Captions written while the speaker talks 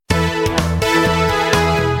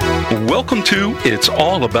Welcome to It's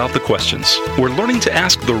All About the Questions, where learning to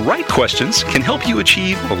ask the right questions can help you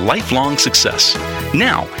achieve lifelong success.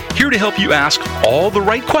 Now, here to help you ask all the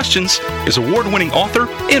right questions is award-winning author,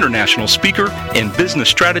 international speaker, and business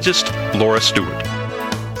strategist, Laura Stewart.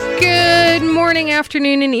 Good morning,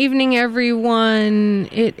 afternoon, and evening, everyone.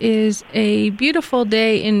 It is a beautiful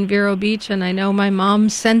day in Vero Beach, and I know my mom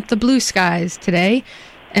sent the blue skies today.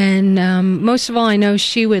 And most of all, I know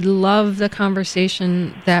she would love the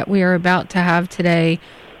conversation that we are about to have today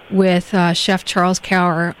with Chef Charles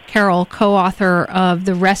Carroll, co-author of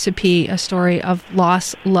The Recipe, a story of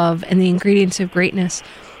loss, love, and the ingredients of greatness.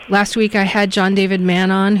 Last week, I had John David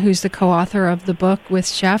Mann on, who's the co-author of the book with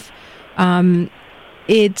Chef.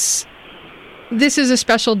 This is a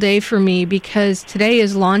special day for me because today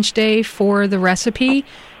is launch day for The Recipe,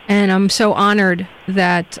 and I'm so honored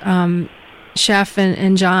that Chef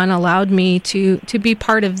and John allowed me to be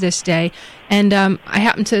part of this day. And I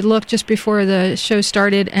happened to look just before the show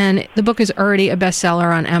started, and the book is already a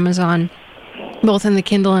bestseller on Amazon, both in the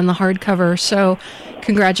Kindle and the hardcover. So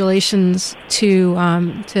congratulations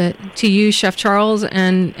to you, Chef Charles,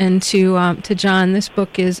 and to John. This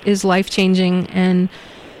book is life-changing. And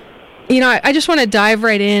you know, I just want to dive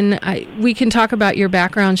right in. We can talk about your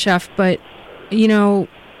background, Chef, but you know,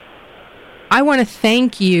 I want to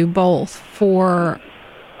thank you both for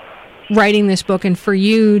writing this book and for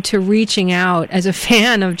you to reaching out as a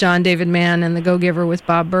fan of John David Mann and The Go-Giver with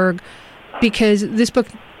Bob Burg, because this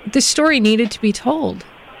story needed to be told.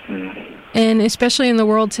 And especially in the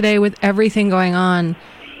world today with everything going on,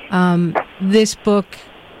 this book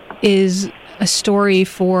is a story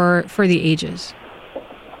for the ages.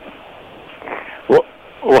 Well,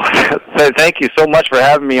 thank you so much for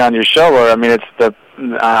having me on your show, Laura. I mean,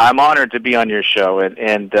 I'm honored to be on your show,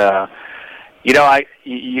 and you know,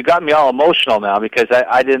 you got me all emotional now because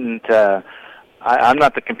I'm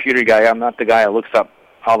not the computer guy. I'm not the guy that looks up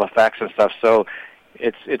all the facts and stuff. So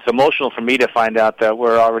it's emotional for me to find out that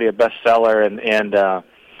we're already a bestseller, and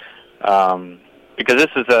because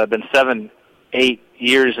this has been 7-8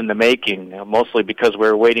 years in the making, mostly because we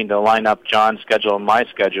were waiting to line up John's schedule and my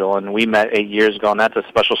schedule, and we met 8 years ago, and that's a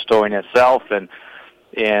special story in itself. And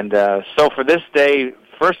so for this day,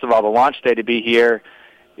 first of all, the launch day to be here,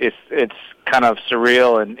 it's kind of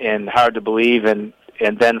surreal and hard to believe, and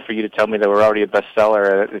then for you to tell me that we're already a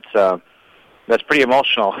bestseller, that's pretty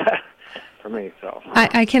emotional for me. So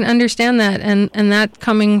I can understand that, and that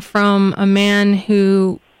coming from a man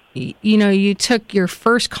who, you know, you took your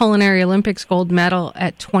first Culinary Olympics gold medal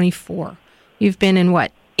at 24. You've been in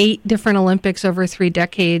 8 different Olympics over 3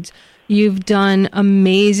 decades. You've done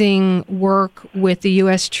amazing work with the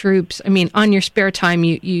U.S. troops. I mean, on your spare time,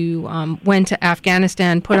 you went to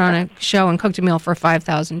Afghanistan, put on a show, and cooked a meal for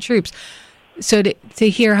 5,000 troops. So to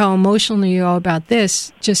hear how emotional you are about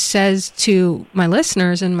this just says to my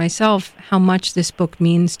listeners and myself how much this book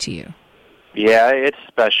means to you. Yeah, it's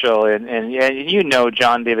special, and you know,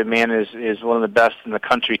 John David Mann is one of the best in the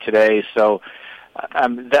country today. So, I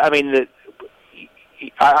mean,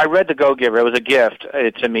 I read The Go-Giver. It was a gift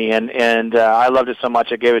to me, and I loved it so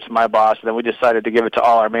much I gave it to my boss, and then we decided to give it to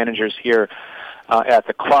all our managers here at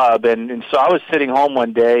the club. And so I was sitting home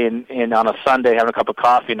one day and on a Sunday having a cup of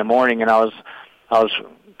coffee in the morning, and I was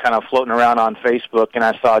kind of floating around on Facebook, and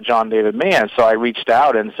I saw John David Mann. So I reached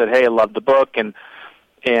out and said, "Hey, I love the book," and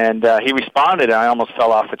he responded, and I almost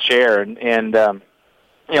fell off the chair. And you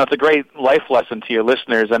know, it's a great life lesson to your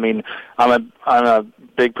listeners. I mean, I'm a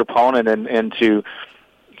big proponent into,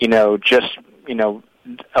 you know, just, you know,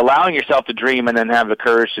 allowing yourself to dream and then have the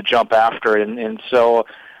courage to jump after it. And so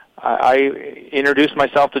I introduced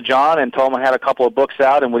myself to John and told him I had a couple of books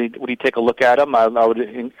out, and would he take a look at them? I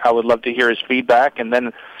would love to hear his feedback. And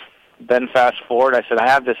then fast forward, I said, I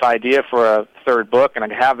have this idea for a 3rd book, and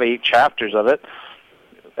I have 8 chapters of it.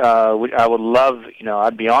 I would love, you know,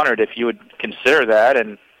 I'd be honored if you would consider that.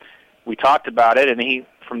 And we talked about it, and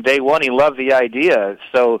from day one, he loved the idea.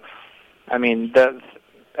 So, I mean,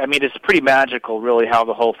 it's pretty magical, really, how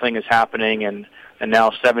the whole thing is happening. And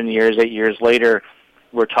now 8 years later,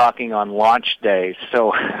 we're talking on launch day.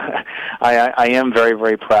 So, I am very,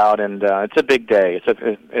 very proud, and it's a big day.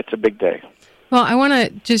 It's a big day. Well, I want to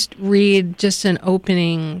just read just an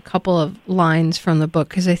opening couple of lines from the book,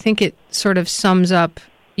 because I think it sort of sums up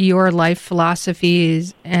your life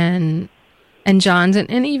philosophies and John's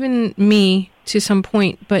and even me to some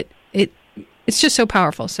point, but it's just so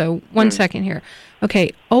powerful. So 1 second here.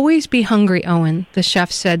 Okay, always be hungry, Owen, the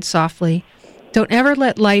chef said softly. Don't ever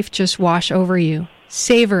let life just wash over you.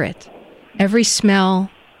 Savor it. Every smell,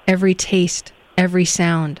 every taste, every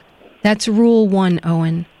sound. That's rule 1,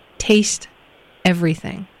 Owen. Taste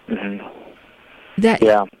everything. Mm-hmm. That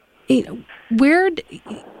yeah.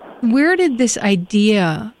 Where did this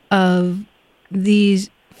idea of these,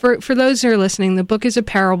 for those who are listening, the book is a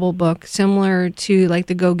parable book, similar to like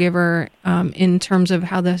The Go-Giver, in terms of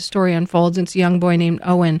how the story unfolds. It's a young boy named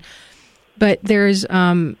Owen, but there's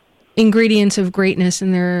ingredients of greatness,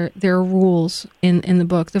 and there are rules in the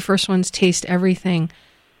book. The first one's taste everything.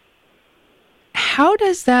 How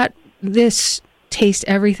does this taste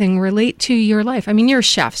everything relate to your life? I mean, you're a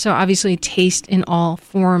chef, so obviously taste in all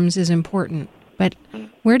forms is important. But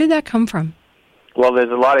where did that come from? Well,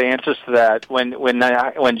 there's a lot of answers to that.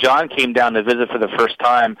 When John came down to visit for the first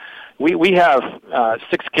time, we have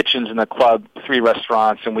 6 kitchens in the club, 3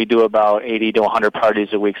 restaurants, and we do about 80 to 100 parties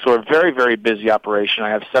a week. So we're a very, very busy operation. I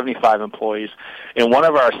have 75 employees. And one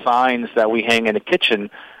of our signs that we hang in the kitchen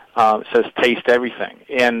says taste everything.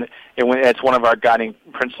 And it's one of our guiding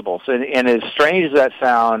principles. And as strange as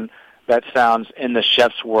that sounds in the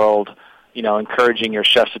chef's world, encouraging your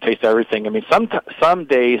chefs to taste everything. I mean, some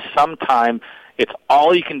days, sometime, it's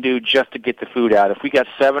all you can do just to get the food out. If we got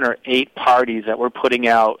 7 or 8 parties that we're putting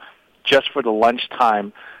out just for the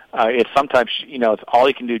lunchtime, it's sometimes, it's all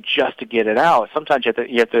you can do just to get it out. Sometimes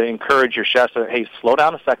you have to encourage your chefs to, hey, slow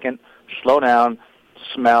down a second, slow down,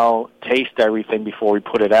 smell, taste everything before we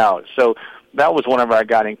put it out. So that was one of our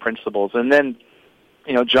guiding principles. And then,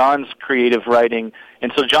 John's creative writing,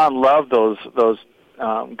 and so John loved those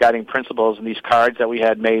guiding principles, and these cards that we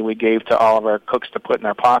had made, we gave to all of our cooks to put in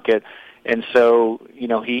their pocket. And so,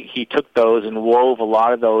 he took those and wove a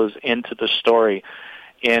lot of those into the story.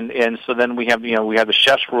 And so then we have the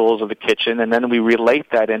chef's rules of the kitchen, and then we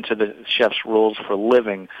relate that into the chef's rules for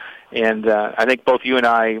living. And I think both you and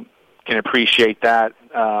I can appreciate that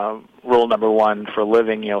rule number 1 for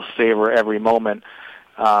living, savor every moment.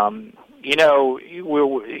 We're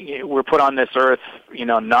put on this earth,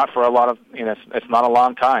 not for a lot of, it's not a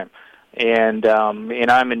long time. And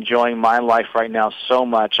I'm enjoying my life right now so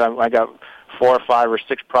much. I got 4 or 5 or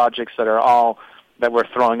 6 projects that we're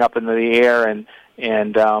throwing up into the air, and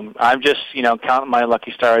I'm just counting my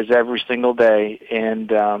lucky stars every single day,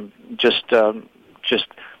 and I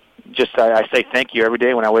say thank you every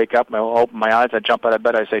day when I wake up. I open my eyes, I jump out of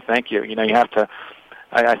bed, I say thank you. You have to.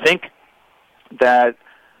 I think that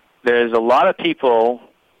there's a lot of people,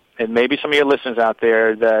 and maybe some of your listeners out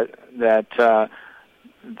there that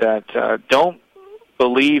don't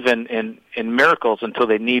believe in miracles until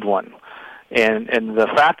they need one. And the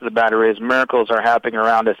fact of the matter is, miracles are happening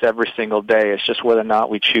around us every single day. It's just whether or not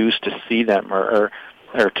we choose to see them, or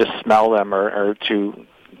to smell them, or to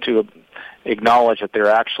acknowledge that they're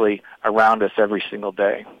actually around us every single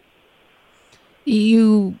day.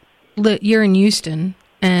 You're in Houston,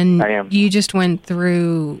 and I am. You just went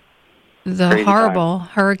through the Crazy horrible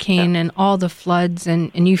hurricane and all the floods,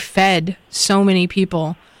 and you fed so many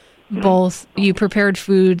people. Both you prepared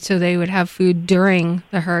food so they would have food during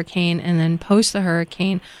the hurricane and then post the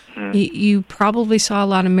hurricane. You probably saw a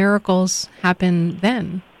lot of miracles happen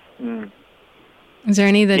then. Is there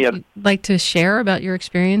any that you'd like to share about your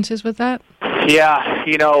experiences with that? Yeah,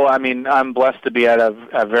 I'm blessed to be at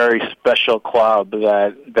a very special club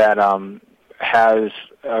that has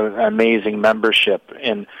an amazing membership.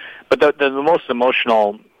 But the most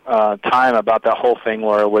emotional time about that whole thing,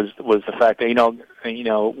 Laura, was the fact that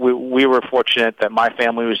we were fortunate that my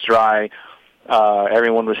family was dry,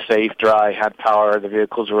 everyone was safe, dry, had power, the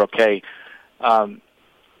vehicles were okay,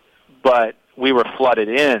 but we were flooded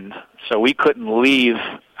in, so we couldn't leave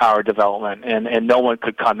our development, and no one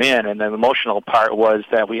could come in. And the emotional part was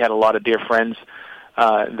that we had a lot of dear friends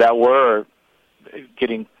that were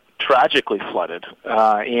getting tragically flooded,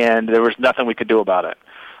 and there was nothing we could do about it.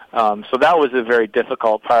 So that was a very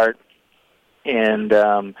difficult part, and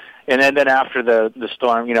then after the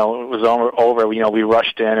storm, it was over. We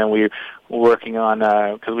rushed in, and we were working on,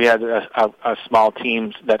 because we had a small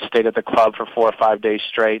team that stayed at the club for 4 or 5 days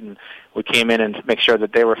straight, and we came in and make sure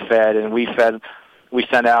that they were fed, and we sent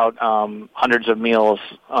out hundreds of meals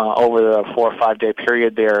over the 4 or 5 day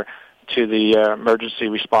period there to the emergency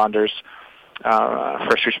responders,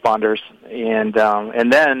 first responders, and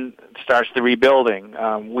then starts the rebuilding.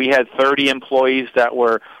 We had 30 employees that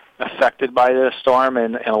were affected by the storm,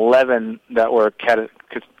 and 11 that were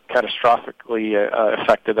catastrophically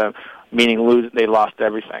affected, meaning they lost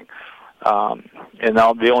everything. And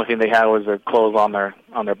the only thing they had was their clothes on their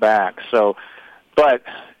back. So, but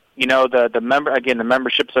the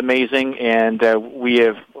membership's amazing, and we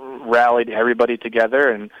have rallied everybody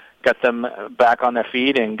together and got them back on their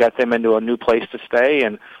feet and got them into a new place to stay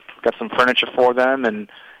and got some furniture for them, and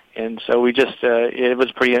so we just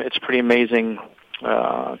it's pretty amazing,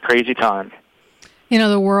 crazy time.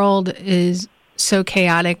 The world is so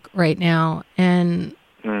chaotic right now, and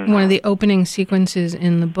one of the opening sequences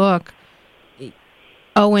in the book,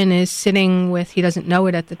 Owen is sitting with, he doesn't know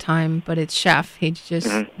it at the time, but it's Chef. He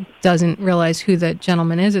just doesn't realize who the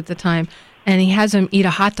gentleman is at the time. And he has him eat a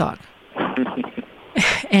hot dog.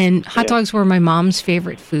 And hot dogs were my mom's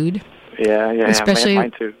favorite food. Yeah, especially,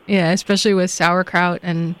 mine too. Yeah, especially with sauerkraut,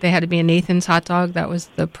 and they had to be a Nathan's hot dog. That was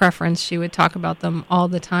the preference. She would talk about them all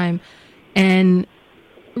the time. And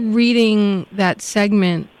reading that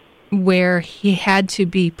segment where he had to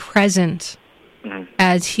be present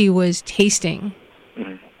as he was tasting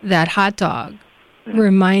that hot dog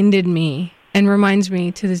reminded me, and reminds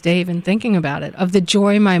me to this day, even thinking about it, of the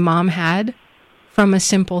joy my mom had from a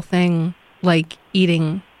simple thing like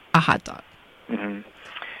eating a hot dog.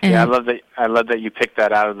 Yeah, I love that you picked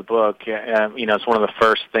that out of the book. It's one of the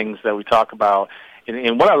first things that we talk about.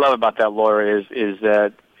 And what I love about that, Laura, is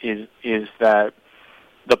that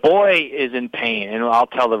the boy is in pain. And I'll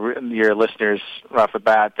tell your listeners right off the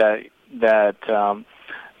bat that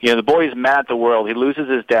the boy is mad at the world. He loses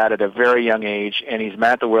his dad at a very young age, and he's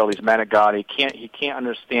mad at the world. He's mad at God. He can't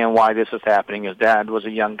understand why this is happening. His dad was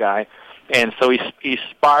a young guy, and so he's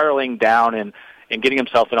spiraling down and getting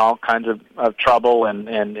himself in all kinds of trouble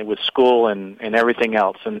and with school and everything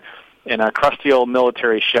else. And a crusty old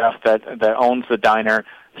military chef that owns the diner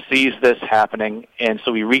sees this happening, and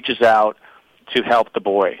so he reaches out to help the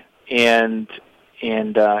boy. And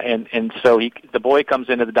so the boy comes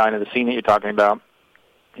into the diner, the scene that you're talking about.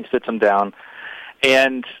 He sits him down,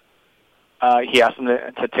 and he asks him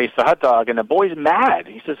to taste the hot dog, and the boy's mad.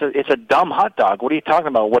 He says, "It's a dumb hot dog. What are you talking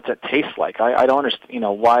about? What's it taste like? I don't understand.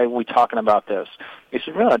 Why are we talking about this?" He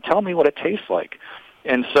said, "Really, tell me what it tastes like."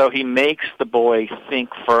 And so he makes the boy think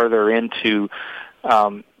further into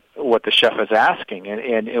what the chef is asking.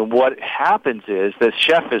 And what happens is the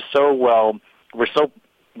chef is so well.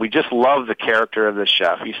 We just love the character of the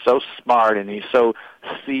chef. He's so smart and he's so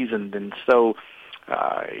seasoned and so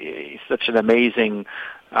he's such an amazing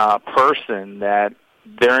person that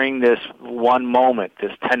during this one moment,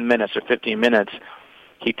 this 10 minutes or 15 minutes,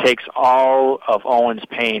 he takes all of Owen's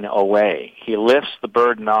pain away. He lifts the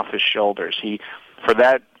burden off his shoulders. For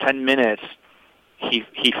that 10 minutes,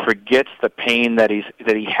 he forgets the pain that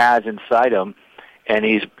he has inside him, and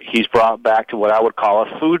he's brought back to what I would call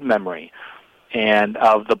a food memory, and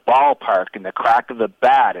of the ballpark and the crack of the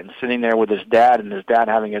bat and sitting there with his dad, and his dad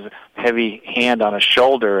having his heavy hand on his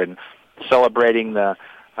shoulder and celebrating the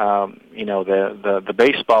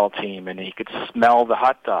baseball team, and he could smell the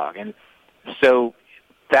hot dog. And so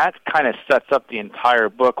that kind of sets up the entire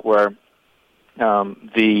book, where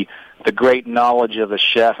the great knowledge of the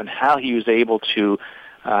chef and how he was able to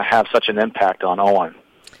have such an impact on Owen.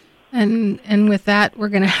 And with that, we're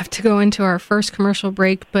going to have to go into our first commercial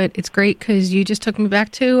break, but it's great because you just took me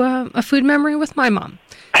back to a food memory with my mom.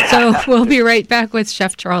 So we'll be right back with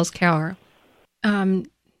Chef Charles Cowher.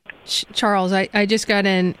 Charles, I just got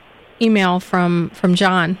an email from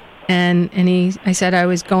John, and I said I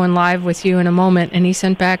was going live with you in a moment, and he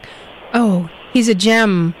sent back, "Oh, he's a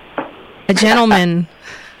gem, a gentleman,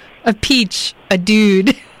 a peach, a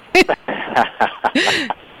dude."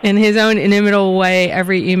 In his own inimitable way,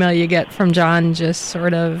 every email you get from John just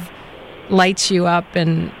sort of lights you up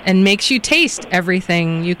and makes you taste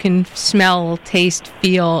everything. You can smell, taste,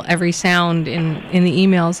 feel every sound in the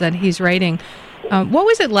emails that he's writing. What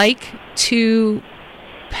was it like to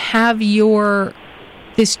have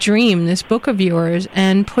this dream, this book of yours,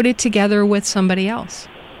 and put it together with somebody else?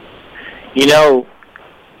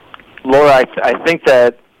 Laura, I think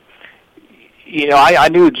that, I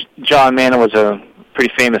knew John Mannon was a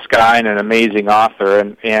pretty famous guy and an amazing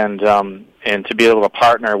author, and to be able to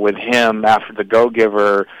partner with him after The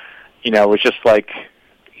Go-Giver, was just like,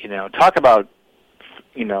 talk about,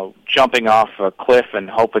 jumping off a cliff and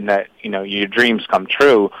hoping that, your dreams come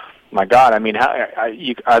true. My God, I mean,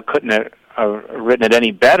 I couldn't have written it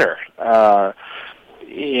any better.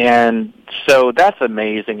 And so that's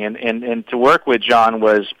amazing. And to work with John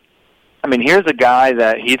was, here's a guy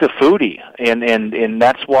that he's a foodie, and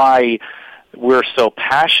that's why we're so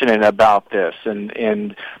passionate about this, and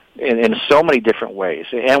in so many different ways.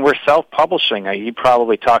 And we're self-publishing. He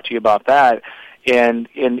probably talked to you about that. And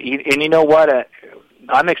you know what?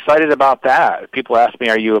 I'm excited about that. People ask me,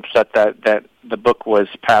 "Are you upset that the book was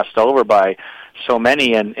passed over by so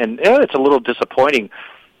many?" And it's a little disappointing,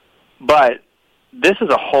 but this is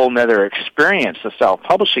a whole nother experience, the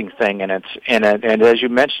self-publishing thing, and as you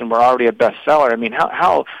mentioned, we're already a bestseller.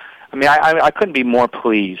 I couldn't be more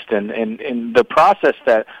pleased, and the process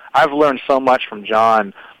that I've learned so much from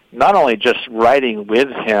John, not only just writing with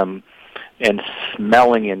him and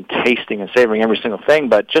smelling and tasting and savoring every single thing,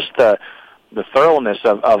 but just the thoroughness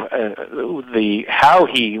of the how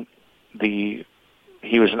he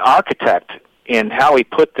was an architect in how he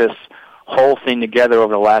put this whole thing together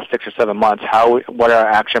over the last 6 or 7 months, what our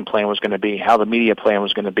action plan was going to be, how the media plan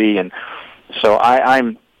was going to be, and so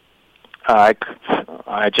I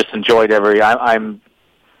just enjoyed I'm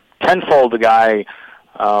tenfold the guy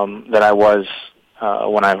that I was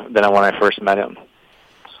when I first met him.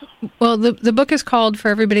 Well, the book is called, for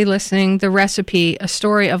everybody listening, The Recipe, A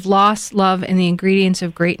Story of Loss, Love, and the Ingredients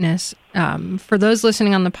of Greatness. For those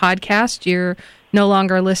listening on the podcast, you're no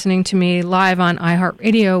longer listening to me live on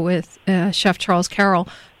iHeartRadio with Chef Charles Carroll,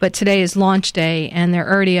 but today is launch day, and they're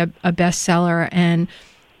already a bestseller. And,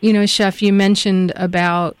 you know, Chef, you mentioned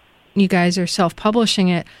about you guys are self-publishing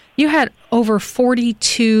it. You had over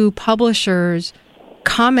 42 publishers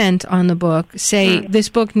comment on the book, say this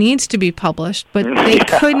book needs to be published, but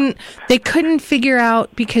they couldn't figure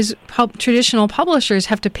out, because traditional publishers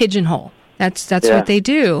have to pigeonhole. That's what they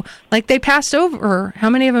do. Like, they passed over, how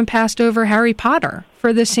many of them passed over Harry Potter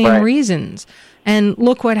for the same reasons? And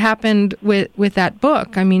look what happened with that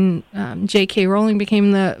book. I mean, J.K. Rowling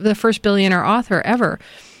became the first billionaire author ever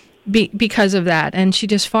because of that, and she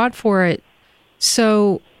just fought for it.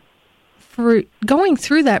 So for going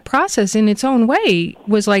through that process in its own way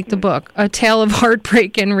was like the book, A Tale of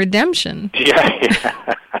Heartbreak and Redemption.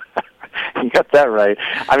 Yeah. You got that right.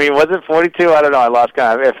 I mean, was it 42? I don't know. I lost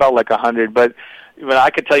count. It felt like 100, but I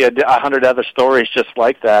could tell you 100 other stories just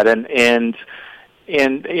like that. And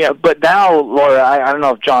yeah. But now, Laura, I don't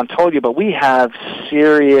know if John told you, but we have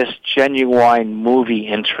serious, genuine movie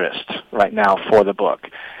interest right now for the book.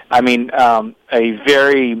 I mean, a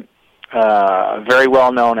very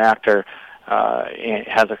well-known actor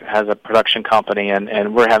has a production company,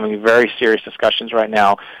 and we're having very serious discussions right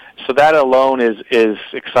now. So that alone is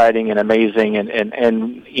exciting and amazing,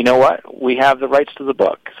 and you know what? We have the rights to the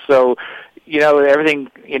book. So everything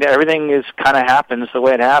is kind of happens the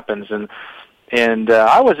way it happens, and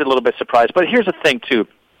I was a little bit surprised. But here's the thing too.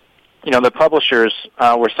 The publishers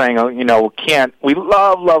were saying, we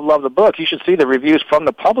love the book. You should see the reviews from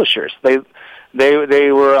the publishers. They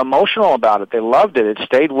were emotional about it. They loved it. It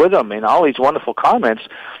stayed with them, and all these wonderful comments.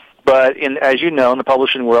 But as you know, in the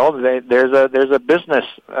publishing world, there's a business.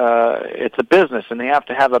 It's a business, and they have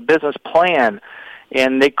to have a business plan.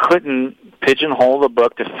 And they couldn't pigeonhole the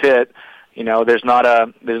book to fit. There's not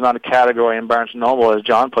a category in Barnes & Noble, as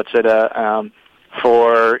John puts it,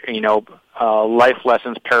 for life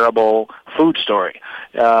lessons, parable, food story.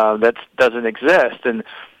 That doesn't exist. And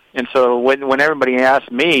so when everybody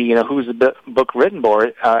asks me, who's the book written for,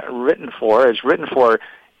 it's written for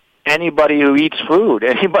anybody who eats food,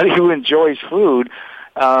 anybody who enjoys food,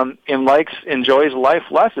 and enjoys life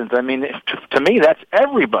lessons. I mean, to me, that's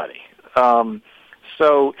everybody.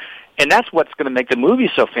 And that's what's going to make the movie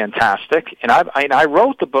so fantastic. And I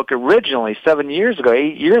wrote the book originally 8 years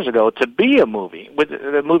ago, to be a movie with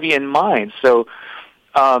the movie in mind. So,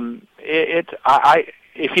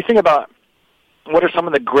 if you think about what are some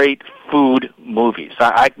of the great food movies,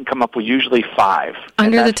 I can come up with usually 5.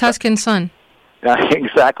 Under the Tuscan Sun.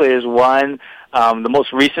 Exactly, is one. The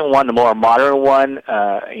most recent one, the more modern one,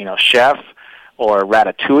 Chef or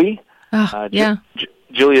Ratatouille. Oh, yeah.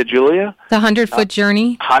 Julia. The 100-Foot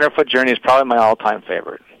Journey. 100-Foot Journey is probably my all-time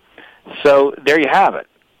favorite. So there you have it.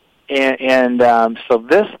 And so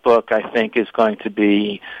this book, I think, is going to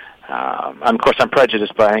be, of course, I'm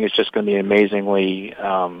prejudiced, but I think it's just going to be amazingly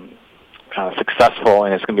successful,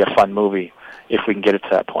 and it's going to be a fun movie if we can get it to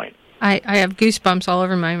that point. I have goosebumps all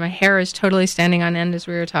over my hair is totally standing on end as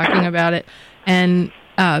we were talking about it. And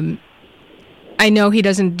I know he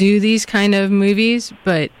doesn't do these kind of movies,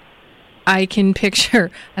 but I can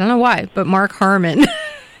picture, I don't know why, but Mark Harmon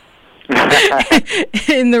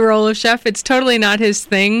in the role of Chef. It's totally not his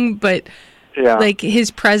thing, but like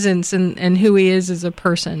his presence and who he is as a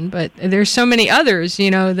person. But there's so many others,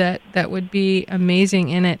 that would be amazing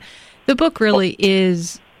in it. The book really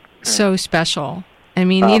is so special. I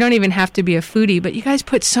mean, you don't even have to be a foodie, but you guys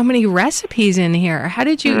put so many recipes in here. How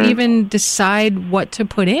did you even decide what to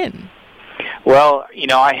put in? Well,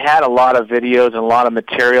 I had a lot of videos and a lot of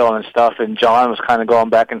material and stuff, and John was kind of going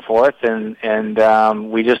back and forth, and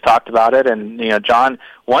we just talked about it. And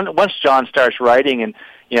once John starts writing and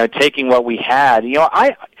taking what we had,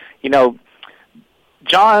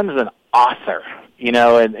 John's an author,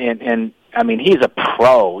 and I mean, he's a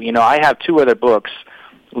pro. I have 2 other books,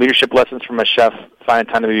 Leadership Lessons from a Chef, Find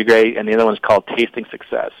Time to Be Great, and the other one's called Tasting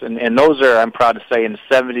Success. And those are, I'm proud to say, in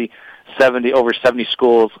over 70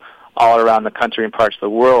 schools all around the country and parts of the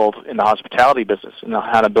world in the hospitality business, and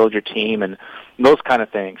how to build your team and those kind of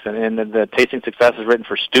things. And the Tasting Success is written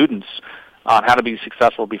for students on how to be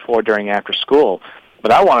successful before, during, after school.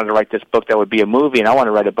 But I wanted to write this book that would be a movie, and I wanted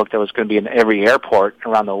to write a book that was going to be in every airport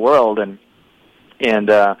around the world.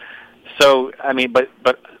 So, I mean, but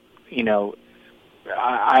you know,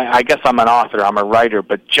 I guess I'm an author, I'm a writer,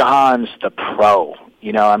 but John's the pro.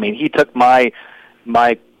 You know, I mean, he took my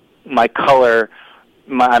color,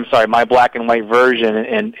 my black and white version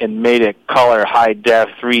and made it color, high def,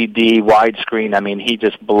 3D, widescreen. I mean, he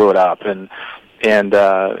just blew it up, and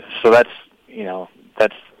so that's, you know,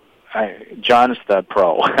 John's the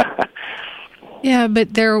pro. Yeah,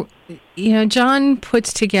 but John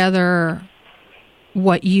puts together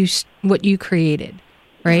what you created,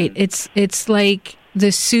 right? Mm-hmm. It's like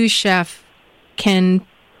the sous chef can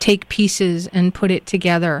take pieces and put it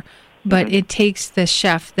together, but mm-hmm. it takes the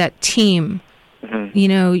chef, that team, mm-hmm. you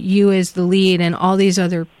know, you as the lead and all these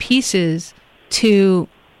other pieces to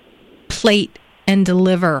plate and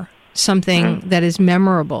deliver something mm-hmm. that is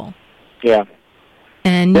memorable. Yeah.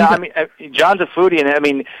 And I mean, John's a foodie, and I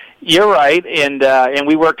mean, you're right, and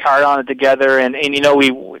we worked hard on it together, and you know,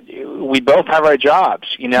 we both have our jobs.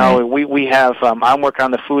 You know, right. we have. I'm working on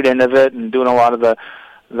the food end of it and doing a lot of the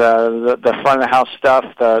front of the house stuff,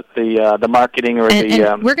 the marketing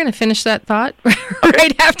and we're going to finish that thought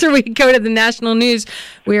right after we go to the national news.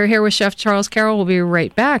 We are here with Chef Charles Carroll. We'll be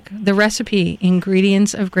right back. The Recipe: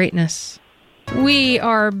 Ingredients of Greatness. We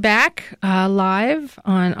are back live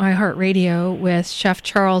on iHeartRadio with Chef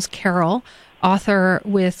Charles Carroll, co-author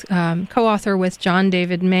with John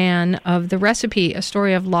David Mann of The Recipe: A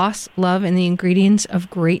Story of Loss, Love, and the Ingredients of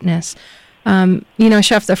Greatness. You know,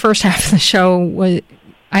 Chef, the first half of the show was,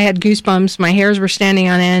 I had goosebumps. My hairs were standing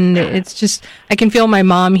on end. It's just, I can feel my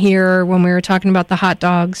mom here when we were talking about the hot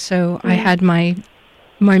dogs. So I had my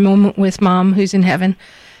moment with Mom, who's in heaven.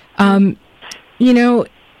 You know,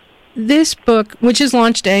 this book, which is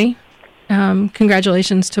launch day,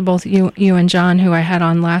 congratulations to both you and John, who I had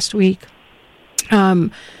on last week.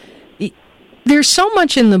 There's so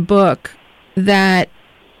much in the book that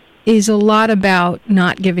is a lot about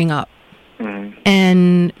not giving up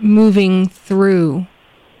and moving through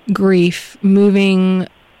grief, moving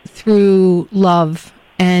through love,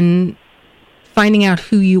 and finding out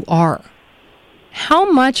who you are. How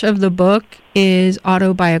much of the book is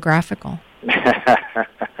autobiographical?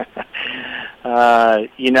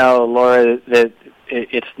 You know, Laura, that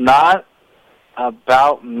it's not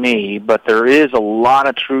about me, but there is a lot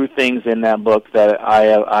of true things in that book that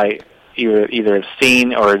I either have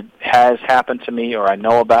seen or has happened to me or I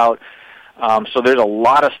know about. So there's a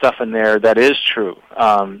lot of stuff in there that is true.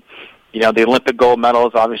 You know, the Olympic gold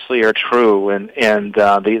medals obviously are true, and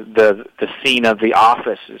the scene of The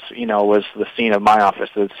Office is, you know, was the scene of my office,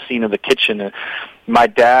 the scene of the kitchen. My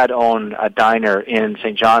dad owned a diner in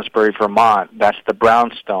St. Johnsbury, Vermont. That's the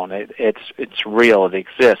Brownstone. It's real. It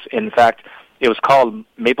exists. In fact, it was called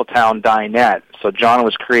Mapletown Dinette. So John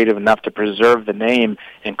was creative enough to preserve the name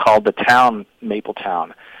and called the town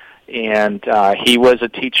Mapletown. And he was a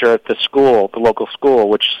teacher at the school, the local school,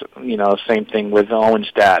 which, you know, same thing with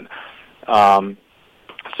Owen's dad.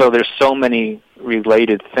 So there's so many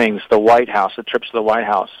related things. The White House, the trips to the White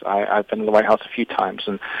House. I've been to the White House a few times,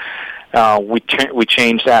 and we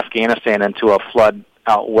changed Afghanistan into a flood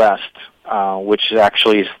out west, which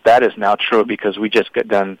actually that is now true because we just got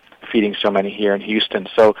done feeding so many here in Houston.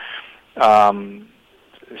 So,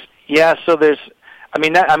 yeah. So there's. I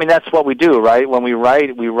mean, that's what we do, right? When we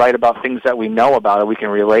write about things that we know about or we can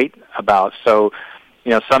relate about. So,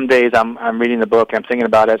 you know, some days I'm reading the book, I'm thinking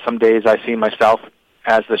about it. Some days I see myself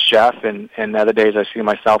as the chef, and other days I see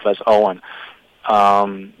myself as Owen.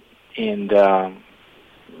 So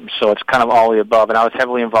it's kind of all the above. And I was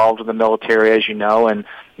heavily involved with the military, as you know, and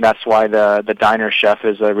that's why the diner chef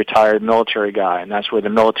is a retired military guy, and that's where the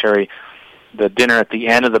dinner at the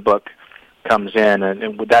end of the book comes in,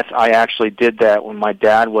 and that's, I actually did that when my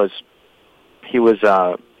dad was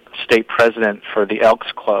state president for the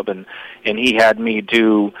Elks Club, and he had me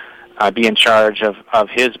be in charge of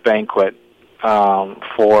his banquet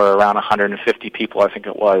for around 150 people, I think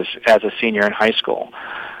it was, as a senior in high school.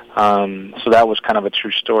 So that was kind of a true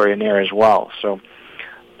story in there as well. So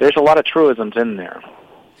there's a lot of truisms in there.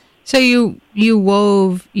 So you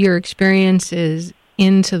wove your experiences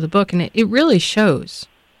into the book, and it really shows.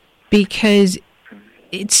 Because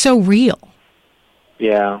it's so real.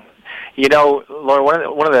 Yeah. You know,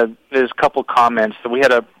 Laura, there's a couple comments that we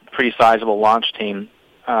had a pretty sizable launch team,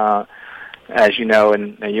 as you know,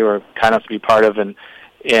 and you were kind enough to be part of, and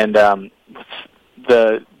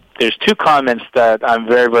there's two comments that I'm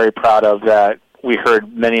very, very proud of that we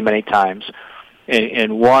heard many, many times,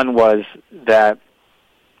 and one was that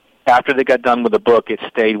after they got done with the book, it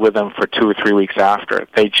stayed with them for 2 or 3 weeks after.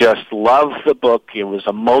 They just loved the book. It was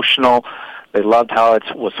emotional. They loved how it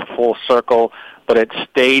was full circle, but it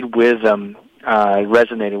stayed with them,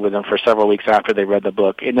 resonated with them for several weeks after they read the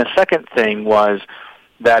book. And the second thing was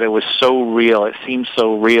that it was so real. It seemed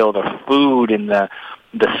so real. The food and the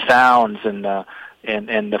sounds and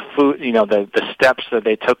the food, the steps that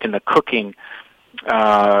they took in the cooking.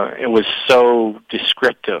 It was so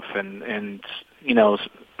descriptive and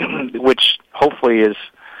which hopefully is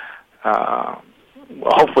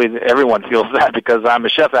hopefully everyone feels that, because I'm a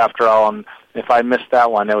chef after all, and if I missed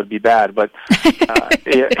that one, that would be bad. But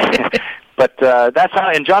that's how.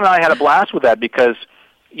 And John and I had a blast with that because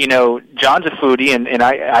John's a foodie, and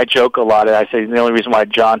I joke a lot. I say the only reason why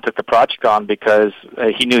John took the project on because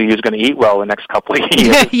he knew he was going to eat well the next couple of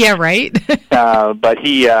years. Yeah, right. But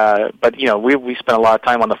we spent a lot of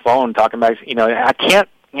time on the phone talking about. I can't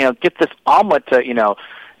get this omelet to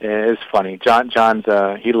It's funny. John's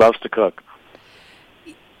he loves to cook.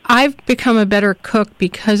 I've become a better cook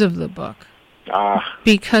because of the book.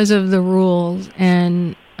 Because of the rules,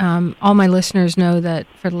 and all my listeners know that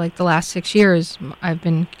for the last 6 years, I've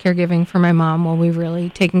been caregiving for my mom while we've really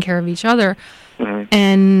taken care of each other. Mm-hmm.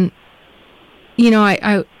 And,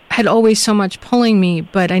 I had always so much pulling me,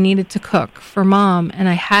 but I needed to cook for Mom. And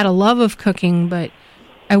I had a love of cooking, but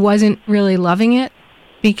I wasn't really loving it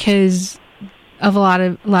because of a lot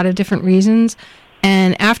of different reasons.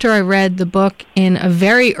 And after I read the book in a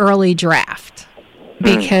very early draft,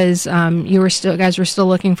 because you guys were still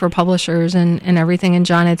looking for publishers and everything, and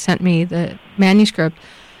John had sent me the manuscript,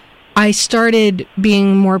 I started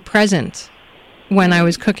being more present when I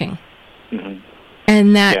was cooking. Mm-hmm.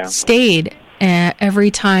 And that stayed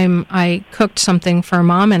every time I cooked something for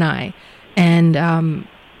Mom and I. And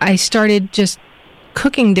I started just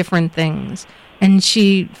cooking different things. And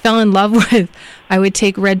she fell in love with, I would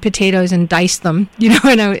take red potatoes and dice them.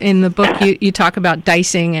 In the book you talk about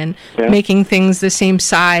dicing and making things the same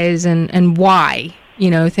size and why,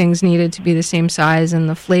 things needed to be the same size and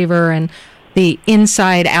the flavor and the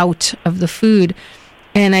inside out of the food.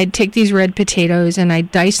 And I'd take these red potatoes and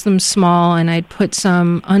I'd dice them small and I'd put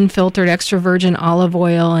some unfiltered extra virgin olive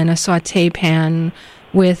oil in a saute pan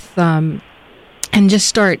with, and just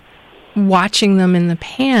start watching them in the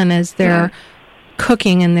pan as they're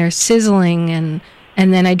cooking and they're sizzling, and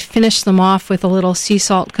then I'd finish them off with a little sea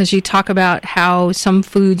salt, because you talk about how some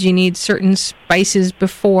foods you need certain spices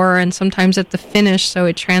before and sometimes at the finish so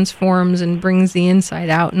it transforms and brings the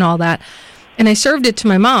inside out and all that. And I served it to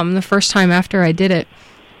my mom the first time after I did it,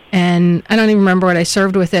 and I don't even remember what I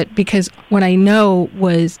served with it, because what I know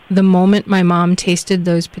was the moment my mom tasted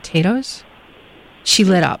those potatoes, she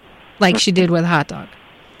lit up like she did with a hot dog.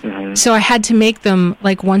 Mm-hmm. So I had to make them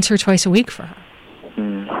once or twice a week for her.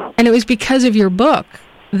 And it was because of your book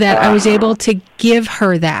that I was able to give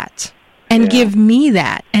her that and give me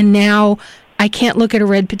that. And now I can't look at a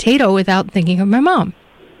red potato without thinking of my mom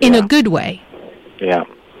in a good way. Yeah.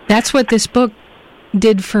 That's what this book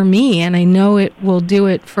did for me, and I know it will do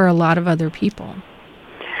it for a lot of other people.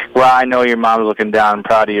 Well, I know your mom's looking down and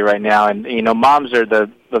proud of you right now. And, moms are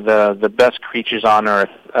the best creatures on earth.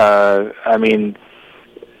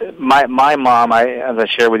 My mom, as I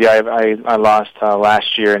shared with you, I lost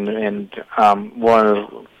last year, and one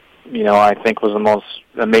of I think was the most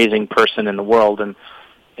amazing person in the world, and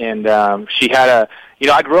she had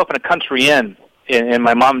I grew up in a country inn, and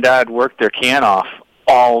my mom and dad worked their can off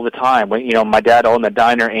all the time. My dad owned the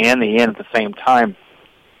diner and the inn at the same time.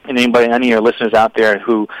 And any of your listeners out there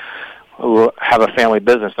who have a family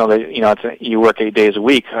business know that you work 8 days a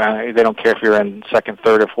week. They don't care if you're in second,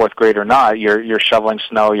 third, or fourth grade or not. You're shoveling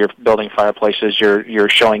snow, you're building fireplaces, you're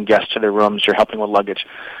showing guests to their rooms, you're helping with luggage,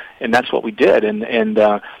 and that's what we did. And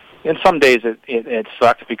some days it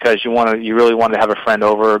sucked because you really wanted to have a friend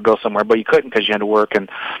over or go somewhere, but you couldn't because you had to work.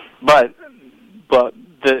 But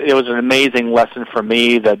it was an amazing lesson for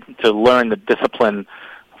me to learn the discipline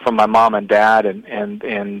from my mom and dad,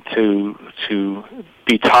 and to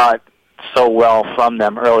be taught so well from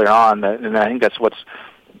them earlier on, and I think that's what's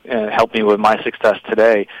helped me with my success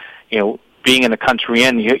today. Being in a country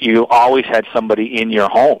inn, you always had somebody in your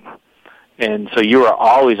home, and so you were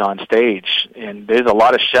always on stage. And there's a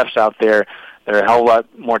lot of chefs out there that are a hell of a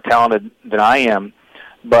lot more talented than I am,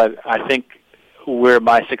 but I think where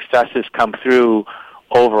my successes come through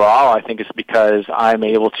overall, I think it's because I'm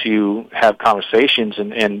able to have conversations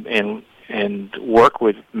and work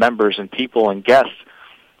with members and people and guests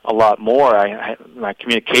a lot more. My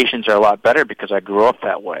communications are a lot better because I grew up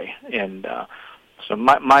that way, and so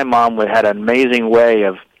my mom had an amazing way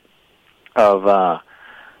of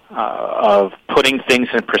putting things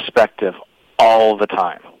in perspective all the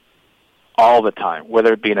time, all the time,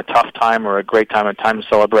 whether it be in a tough time or a great time, a time of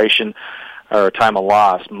celebration or a time of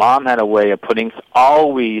loss. Mom had a way of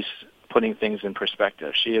always putting things in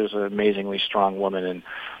perspective. She was an amazingly strong woman,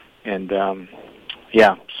 and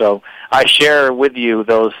so I share with you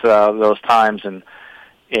those times, and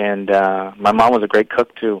my mom was a great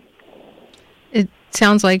cook too. It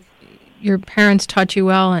sounds like your parents taught you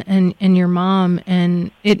well, and your mom,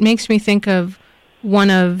 and it makes me think of one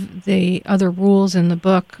of the other rules in the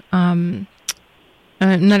book. I'm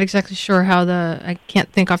not exactly sure how I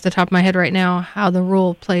can't think off the top of my head right now how the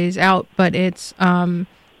rule plays out, but it's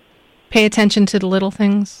pay attention to the little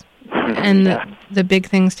things, and the big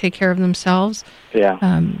things take care of themselves. Yeah.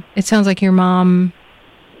 It sounds like your mom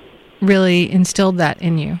really instilled that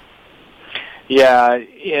in you. Yeah,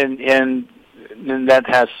 and that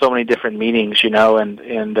has so many different meanings,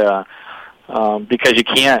 and because you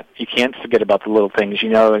can't forget about the little things,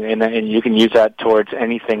 and you can use that towards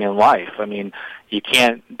anything in life. I mean, you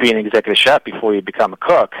can't be an executive chef before you become a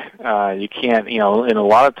cook. You can't, and a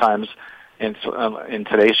lot of times in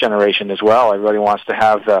today's generation as well, everybody wants to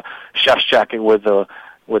have the chef's jacket with the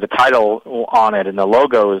title on it and the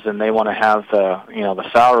logos, and they want to have the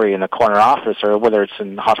salary in the corner office, or whether it's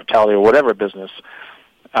in hospitality or whatever business.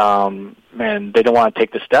 And they don't want to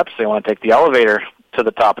take the steps; they want to take the elevator to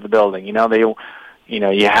the top of the building. You have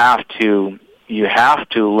to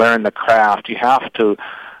learn the craft. You have to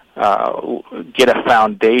get a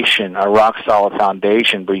foundation, a rock solid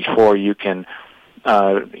foundation, before you can,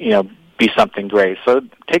 be something great. So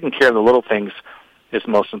taking care of the little things is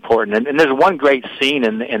most important. And there's one great scene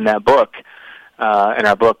in that book, in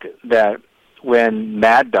our book, that when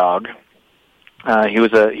Mad Dog, he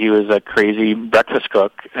was a crazy breakfast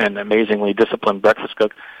cook, an amazingly disciplined breakfast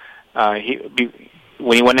cook.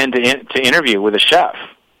 When he went in to interview with a chef,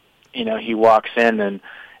 he walks in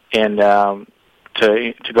and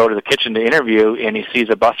to go to the kitchen to interview, and he sees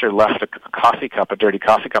a busser left a dirty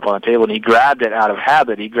coffee cup on the table, and he grabbed it out of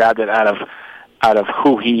habit. He grabbed it out of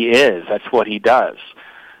who he is. That's what he does.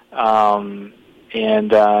 And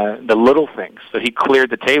the little things. So he cleared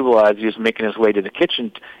the table as he was making his way to the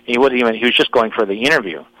kitchen. He was just going for the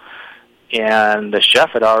interview. And the chef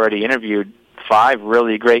had already interviewed 5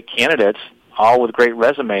 really great candidates, all with great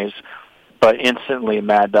resumes, but instantly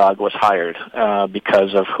Mad Dog was hired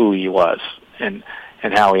because of who he was and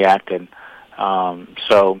how he acted.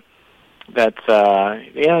 So that's,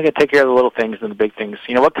 you got to take care of the little things and the big things.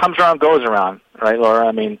 What comes around goes around, right, Laura?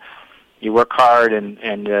 I mean, you work hard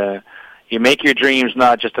and you make your dreams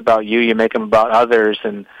not just about you make them about others,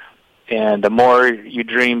 and the more you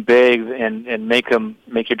dream big and make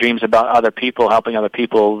your dreams about other people, helping other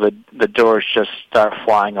people, the doors just start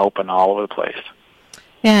flying open all over the place.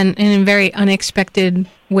 Yeah, and in very unexpected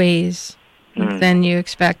ways than you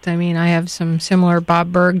expect. I mean, I have some similar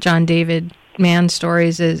Bob Berg, John David Mann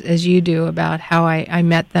stories as you do about how I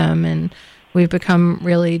met them, and we've become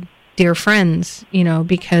really dear friends,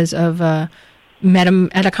 because of met them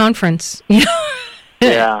at a conference,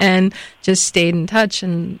 Yeah. and just stayed in touch.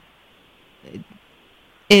 And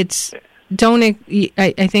I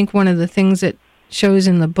think one of the things that shows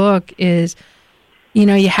in the book is,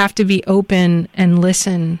 you have to be open and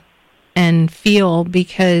listen and feel,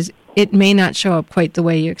 because it may not show up quite the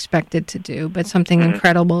way you expect it to do, but something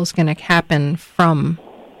incredible is going to happen from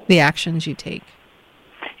the actions you take.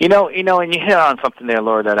 And you hit on something there,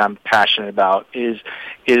 Laura, that I'm passionate about, is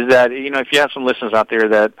that, if you have some listeners out there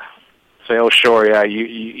that say, oh, sure, yeah,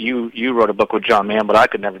 you wrote a book with John Mann, but I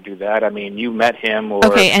could never do that. I mean, you met him. Or...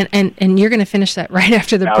 Okay, and you're going to finish that right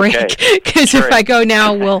after the break, because sure. If I go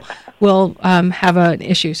now, we'll have an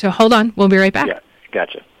issue. So hold on, we'll be right back. Yeah,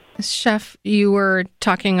 gotcha. Chef, you were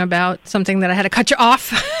talking about something that I had to cut you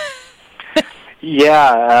off.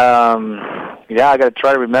 Yeah, I got to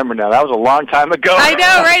try to remember now. That was a long time ago. I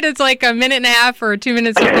know, right? It's like a minute and a half or 2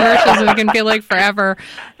 minutes of commercials, and it can feel like forever.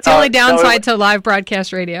 It's the only downside to live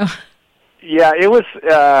broadcast radio. Yeah, it was.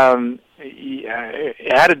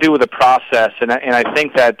 It had to do with the process, and I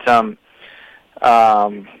think that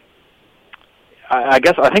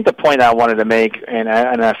I think the point I wanted to make, and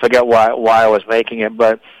I forget why I was making it,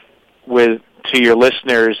 but to your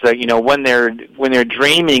listeners, that when they're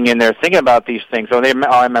dreaming and they're thinking about these things. I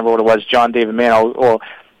remember what it was. John David Mann,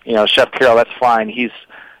 Chef Carroll. That's fine. He's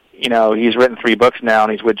written 3 books now,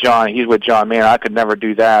 and he's with John Mann. I could never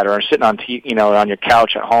do that. Or sitting on on your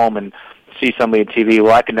couch at home and see somebody on TV.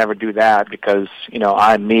 Well, I could never do that because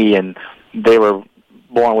I'm me, and they were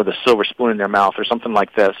born with a silver spoon in their mouth, or something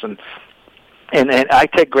like this. And I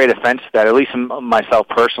take great offense to that, at least myself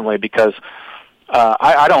personally, because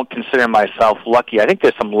I don't consider myself lucky. I think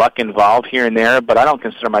there's some luck involved here and there, but I don't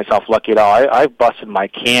consider myself lucky at all. I've busted my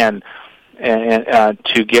can and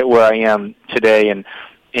to get where I am today. And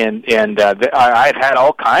I've had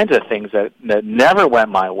all kinds of things that never went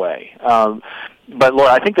my way. But Lord,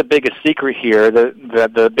 I think the biggest secret here,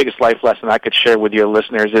 the biggest life lesson I could share with your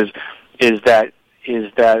listeners is that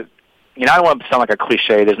I don't want to sound like a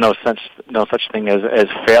cliche. There's no such thing as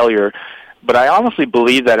failure, but I honestly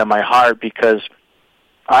believe that in my heart, because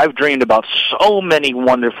I've dreamed about so many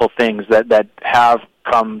wonderful things that have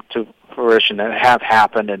come to fruition, that have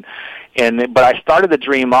happened, but I started the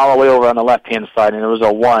dream all the way over on the left-hand side, and it was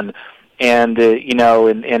a 1. And,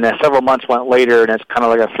 and several months went later, and it's kind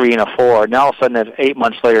of like a 3 and a 4. Now all of a sudden, it's 8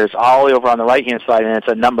 months later, it's all the way over on the right-hand side, and it's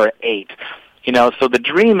a number 8. So the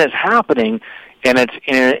dream is happening, and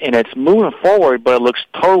it's moving forward, but it looks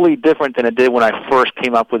totally different than it did when I first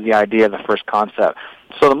came up with the idea, the first concept.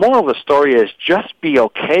 So the moral of the story is just be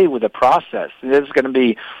okay with the process. You're going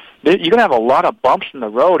to have a lot of bumps in the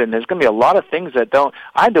road, and there's going to be a lot of things that don't.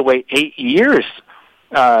 I had to wait 8 years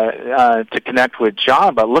to connect with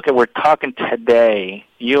John, but look at, we're talking today.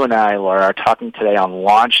 You and I, Laura, are talking today on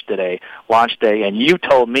launch day, and you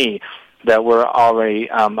told me that we're already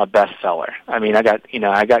a bestseller. I mean, I got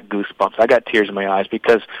goosebumps. I got tears in my eyes,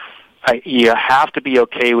 because you have to be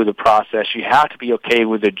okay with the process. You have to be okay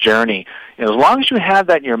with the journey. And as long as you have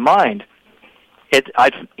that in your mind,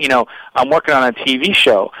 I'm working on a TV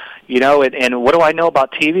show, and what do I know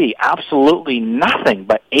about TV? Absolutely nothing.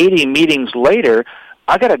 But 80 meetings later,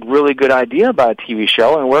 I got a really good idea about a TV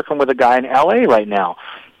show, and working with a guy in L.A. right now.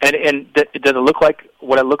 And does it look like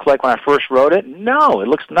what it looked like when I first wrote it? No, it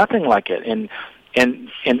looks nothing like it. And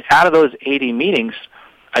out of those 80 meetings,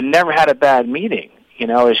 I never had a bad meeting.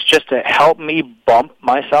 It's just to help me bump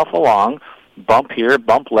myself along, bump here,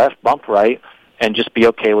 bump left, bump right, and just be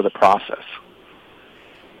okay with the process.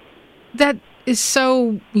 That is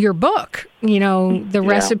so your book, The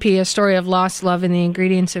Recipe, A Story of Lost Love and the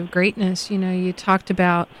Ingredients of Greatness. You talked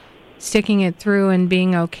about sticking it through and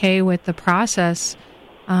being okay with the process.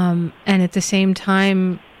 And at the same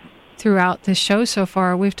time, throughout this show so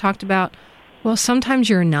far, we've talked about, well, sometimes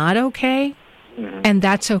you're not okay, and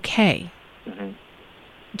that's okay. Mm-hmm.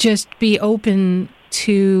 Just be open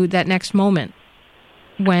to that next moment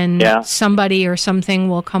when somebody or something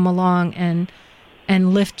will come along and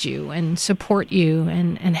lift you and support you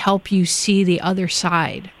and help you see the other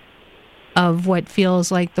side of what feels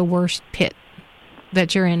like the worst pit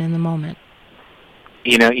that you're in the moment.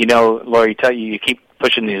 Laura, you keep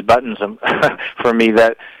pushing these buttons for me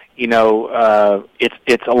that,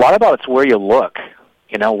 it's a lot about it's where you look.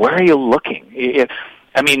 Where are you looking?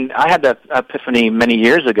 I had that epiphany many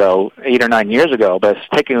years ago, 8 or 9 years ago, but it's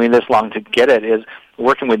taken me this long to get it, is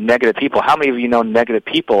working with negative people. How many of you know negative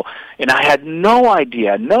people? And I had no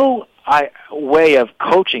idea, no way of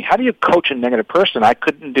coaching. How do you coach a negative person? I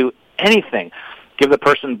couldn't do anything. Give the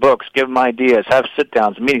person books, give them ideas, have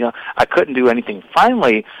sit-downs, meetings. I couldn't do anything.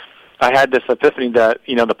 Finally, I had this epiphany that,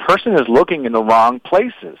 the person is looking in the wrong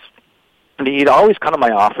places. And he'd always come to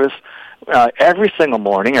my office every single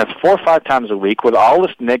morning, 4 or 5 times a week, with all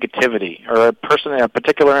this negativity, or a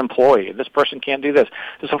particular employee. This person can't do this.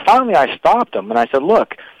 So finally I stopped him, and I said,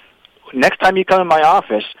 look, next time you come to my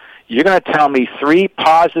office, you're going to tell me 3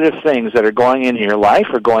 positive things that are going in your life,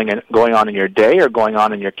 or going on in your day, or going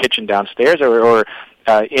on in your kitchen downstairs, or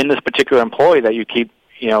in this particular employee that you keep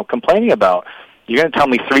complaining about. You're going to tell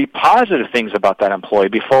me 3 positive things about that employee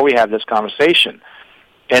before we have this conversation.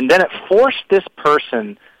 And then it forced this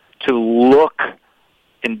person to look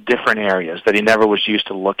in different areas that he never was used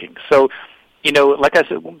to looking. So, like I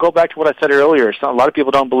said, go back to what I said earlier. So a lot of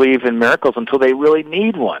people don't believe in miracles until they really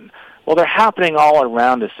need one. Well, they're happening all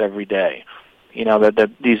around us every day.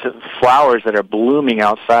 These flowers that are blooming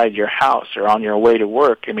outside your house or on your way to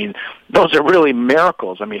work, those are really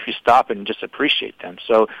miracles. If you stop and just appreciate them.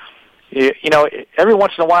 So, every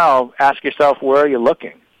once in a while, ask yourself, where are you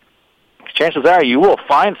looking? Chances are you will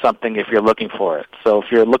find something if you're looking for it. So if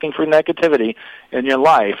you're looking for negativity in your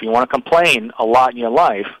life, you want to complain a lot in your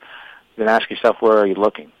life, then ask yourself, where are you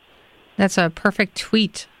looking? That's a perfect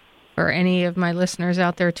tweet for any of my listeners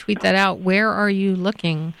out there. Tweet that out. Where are you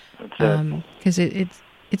looking? Because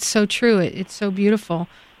it's so true. It's so beautiful.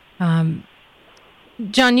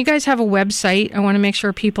 John, you guys have a website. I want to make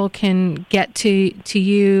sure people can get to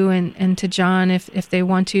you and to John if they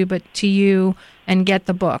want to, but to you and get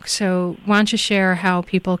the book. So why don't you share how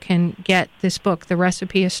people can get this book, The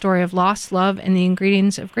Recipe, A Story of Lost Love and the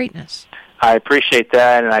Ingredients of Greatness? I appreciate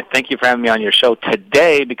that, and I thank you for having me on your show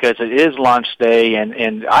today, because it is launch day,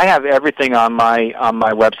 and I have everything on my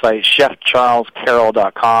website,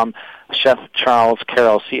 chefcharlescarroll.com,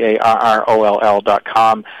 chefcharlescarroll,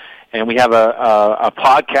 CARROLL.com. And we have a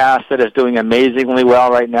podcast that is doing amazingly well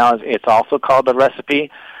right now. It's also called The Recipe,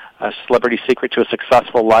 A Celebrity Secret to a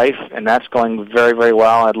Successful Life, and that's going very, very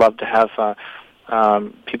well. I'd love to have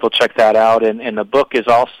people check that out. And the book is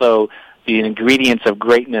also The Ingredients of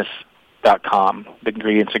Greatness.com,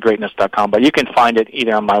 theingredientsofgreatness.com. But you can find it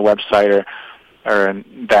either on my website or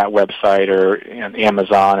in that website or in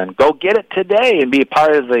Amazon. And go get it today and be a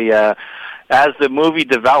part of the as the movie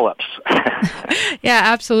develops. Yeah,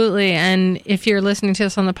 absolutely. And if you're listening to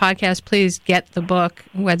us on the podcast, please get the book,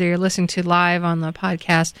 whether you're listening to live on the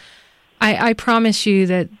podcast. I promise you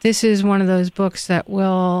that this is one of those books that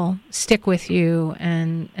will stick with you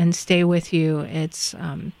and stay with you. It's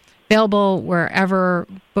available wherever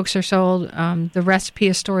books are sold. The Recipe,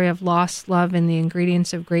 A Story of Loss, Love, and the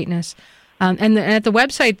Ingredients of Greatness. And at the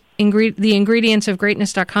website,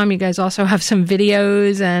 theingredientsofgreatness.com, you guys also have some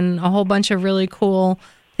videos and a whole bunch of really cool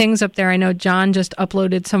things up there. I know John just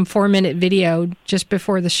uploaded some 4-minute video just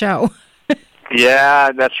before the show.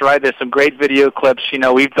 Yeah, that's right. There's some great video clips. You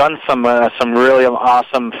know, we've done some really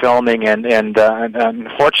awesome filming, and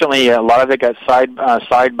unfortunately, a lot of it got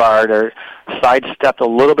sidebarred or sidestepped a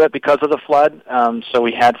little bit because of the flood. So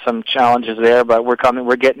we had some challenges there, but we're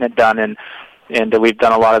getting it done, and we've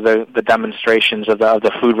done a lot of the demonstrations of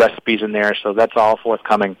the food recipes in there. So that's all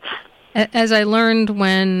forthcoming. As I learned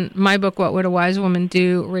when my book, What Would a Wise Woman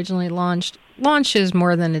Do, originally launched, launch is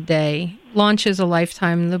more than a day. Launch is a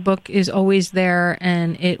lifetime. The book is always there,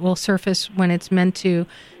 and it will surface when it's meant to.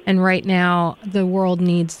 And right now, the world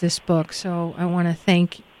needs this book. So I want to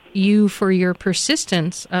thank you for your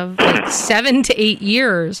persistence of 7 to 8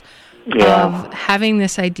 years of having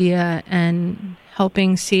this idea and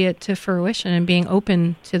helping see it to fruition and being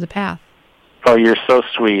open to the path. Oh, you're so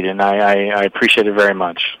sweet, and I appreciate it very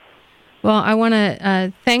much. Well, I want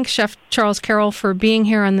to thank Chef Charles Carroll for being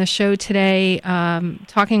here on the show today,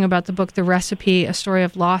 talking about the book, The Recipe, A Story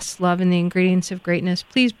of Loss, Love, and the Ingredients of Greatness.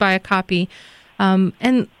 Please buy a copy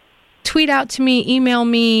and tweet out to me, email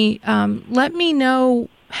me, let me know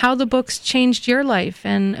how the book's changed your life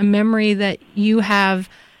and a memory that you have,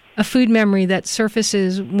 a food memory that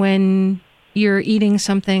surfaces when you're eating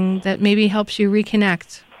something that maybe helps you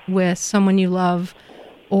reconnect with someone you love,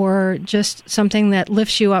 or just something that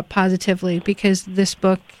lifts you up positively, because this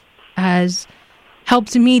book has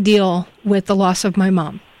helped me deal with the loss of my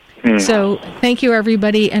mom. So thank you,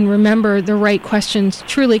 everybody. And remember, the right questions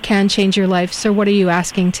truly can change your life. So what are you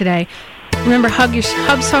asking today? Remember, hug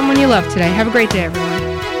someone you love today. Have a great day,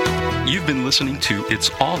 everyone. You've been listening to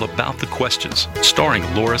It's All About the Questions, starring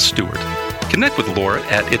Laura Stewart. Connect with Laura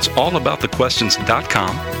at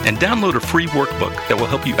it'sallaboutthequestions.com and download a free workbook that will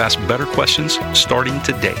help you ask better questions starting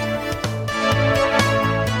today.